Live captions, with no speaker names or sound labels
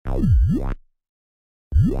A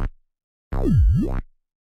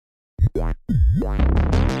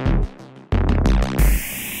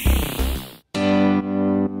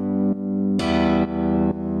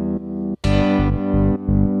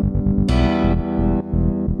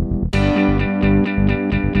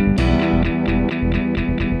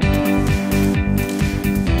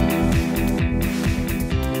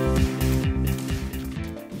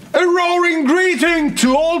roaring greeting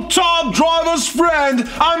to all top drivers, friend.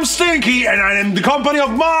 I'm Stinky and I am the company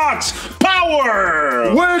of Max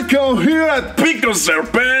Power. Welcome here at Pico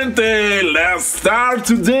Serpente. Let's start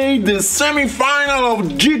today the semi-final of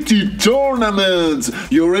GT tournament.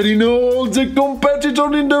 You already know all the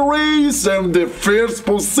competitors in the race, and the first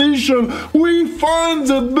position we find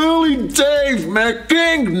the Billy Dave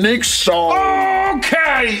McKing Nixon.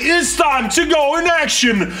 Okay, it's time to go in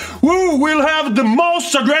action. Who will have the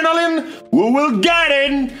most adrenaline? Who will get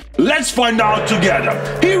in? Let's find out together.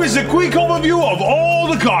 Here is a quick overview of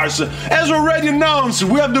all the cars. As already announced,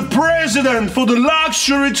 we have the president for the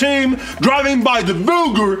luxury team, driving by the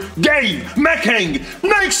vulgar Dave McKing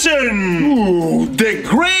Nixon. Ooh, the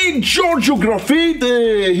great Giorgio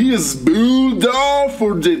Graffiti. He is bulldog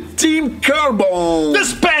for the Team Carbon. The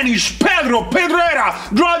Spanish Pedro Pedrera,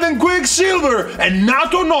 driving Quicksilver, and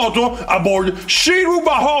Nato Noto aboard Shiru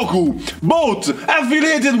Bahoku, both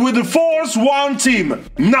affiliated with the Force One team.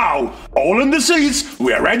 Now, all in the seats,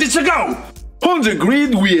 we are ready to go. On the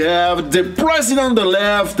grid we have the president on the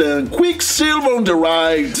left and Quicksilver on the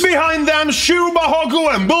right. Behind them, Shiru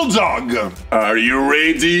Bahoku and Bulldog. Are you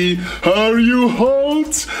ready? Are you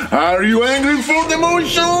hot? Are you angry for the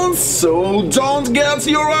motions? So don't get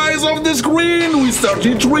your eyes off the screen. We start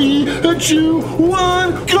in 3, 2,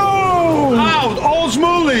 1, go! Out, all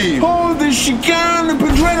smoothly. Hold the chicane,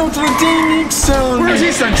 Pedrero to the Team Nixon.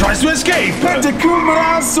 Resistance tries to escape. But the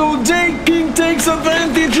Curva, so King takes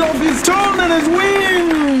advantage of his turn and his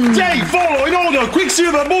win. Dave follow in order,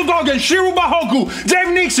 Quicksilver, Bulldog and Shiru Bahoku. Dave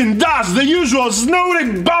Nixon does the usual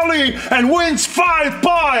snooty bully and wins 5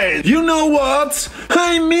 points. You know what?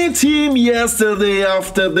 I met him yesterday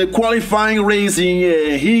after the qualifying racing.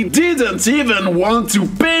 He didn't even want to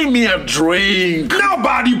pay me a drink.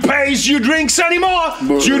 Nobody pays you drinks anymore.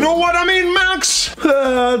 Do you know what I mean, Max?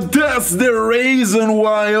 That's the reason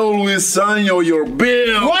why I always sign your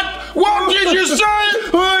bill. What? What did you say?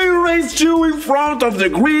 I raced you in front of the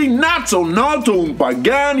green Nato Noto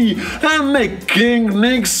Pagani and McKing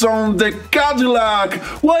Nixon the Cadillac,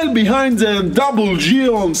 while behind them Double G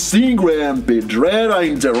on Stingray and Pedrera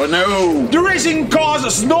in the Renault. The racing cars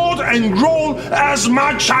snort and growl as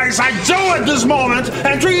much as I do at this moment.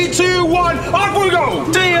 And 3, 2, 1, off we go!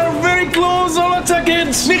 They are very close, all attack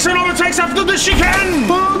it! Nixon overtakes after the chicane!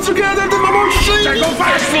 All together the machine! They go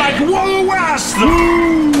fast like Wall West!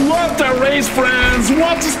 Ooh, what a race, friends!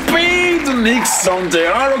 What speed! Nixon the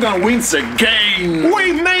arrogant wins again!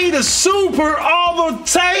 We made a super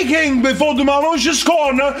overtaking before the malicious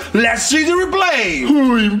corner. Let's see the replay!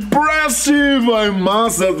 Ooh, impressive! I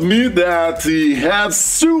must admit that he had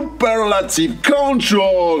superlative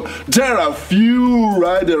control. There are few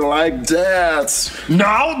riders like that.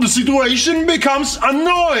 Now the situation becomes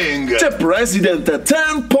annoying. The president at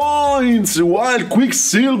 10 points, while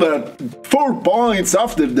Quicksilver 4 points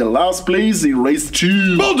after the last place in race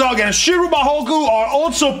 2. Bulldog and Shiru Bahoku are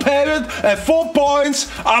also paired at 4 points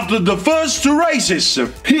after the first 2 races.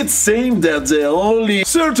 It seems that the only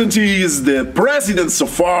certainty is the president so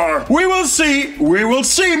far. We will see,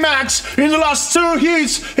 Max. In the last 2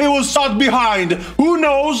 heats, he will start behind. Who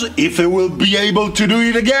knows if he will be able to do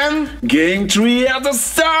it again? Game 3 at the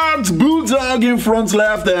start. Bulldog in front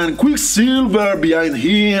left and Quicksilver behind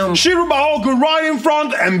him. Shiru Bahoku right in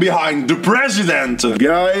front and behind the president.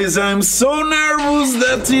 Guys, I'm so nervous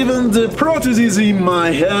that even the prosthesis in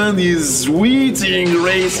my hand is waiting.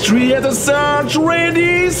 Race 3 at the start.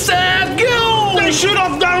 Ready, set, go! They shoot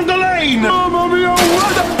off down the lane. Mamma mia,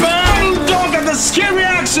 what a bang! Bulldog at a scary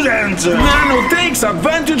accident. Nano takes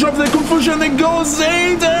advantage of the confusion and goes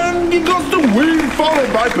 8 and he goes to win,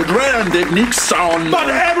 followed by Pedrera and the Nixon. But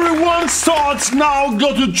everyone's thoughts now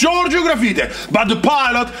go to Giorgio Graffiti. But the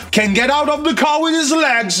pilot can get out of the car with his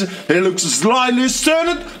legs. He looks slightly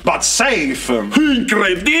stunned, but safe.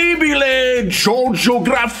 Incredibile! Giorgio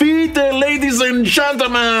Graffiti, ladies and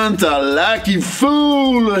gentlemen, a lucky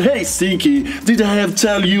fool. Hey, Stinky, did I have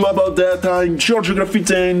tell you about that time Giorgio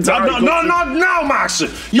Graffiti and Not now, Max,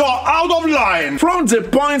 you're out of line. From the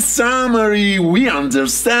point summary, we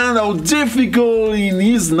understand how difficult it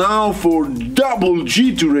is now for Double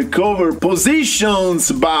G to recover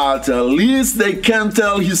positions, but at least they can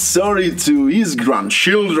tell his story to his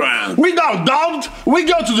grandchildren. Without doubt, we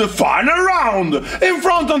go to the final round. In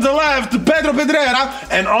front on the left, Pedro Pedrera,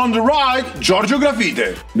 and on the right, Giorgio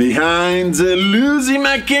Graffite. Behind Lucy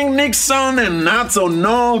McKing Nixon and Nato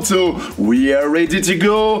Noto, we are ready to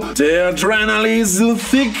go. The adrenaline is so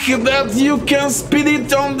thick that you can speed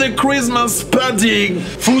it on the Christmas pudding.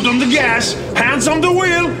 Foot on the gas, hands on the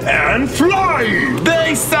wheel, and fly!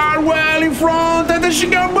 They start well in front, and the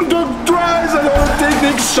Chicago Bulldog tries a little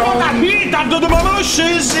technique shot. A hit after the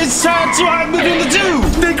Baboshes, it's hard to hide between the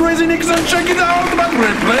two. The crazy Nixon check it out, but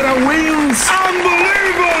Red Letter wins.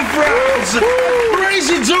 Unbelievable, friends!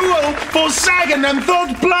 Crazy duel for second and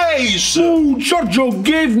third place. Oh, Giorgio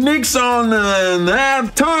gave Nixon an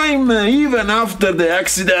hard time even after the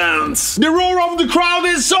accidents. The roar of the crowd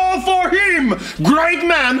is all for him. Great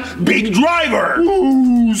man, big driver.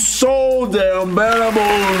 Ooh, so the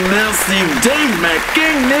unbearable, nasty Dave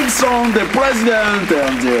McKing Nixon, the president,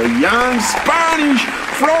 and the young Spanish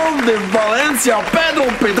from the Valencia Pedro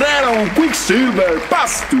Pedrera on Quicksilver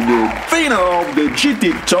pass to the final of the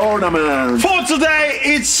GT tournament. For today,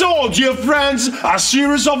 it's all, dear friends, a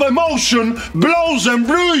series of emotion, blows and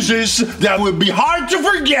bruises that will be hard to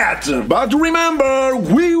forget. But remember,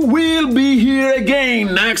 we will be here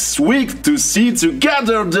again next week to see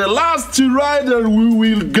together the last two riders who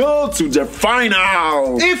will go to the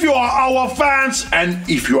final. If you are our fans, and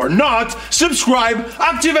if you are not, subscribe,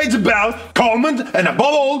 activate the bell, comment, and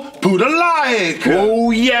above all, put a like.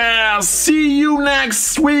 Oh yeah, see you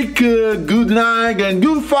next week. Good night and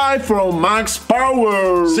good fight from Max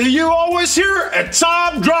Power. See you always here at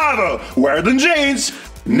Top Driver, where the jeans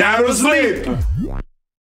never sleep.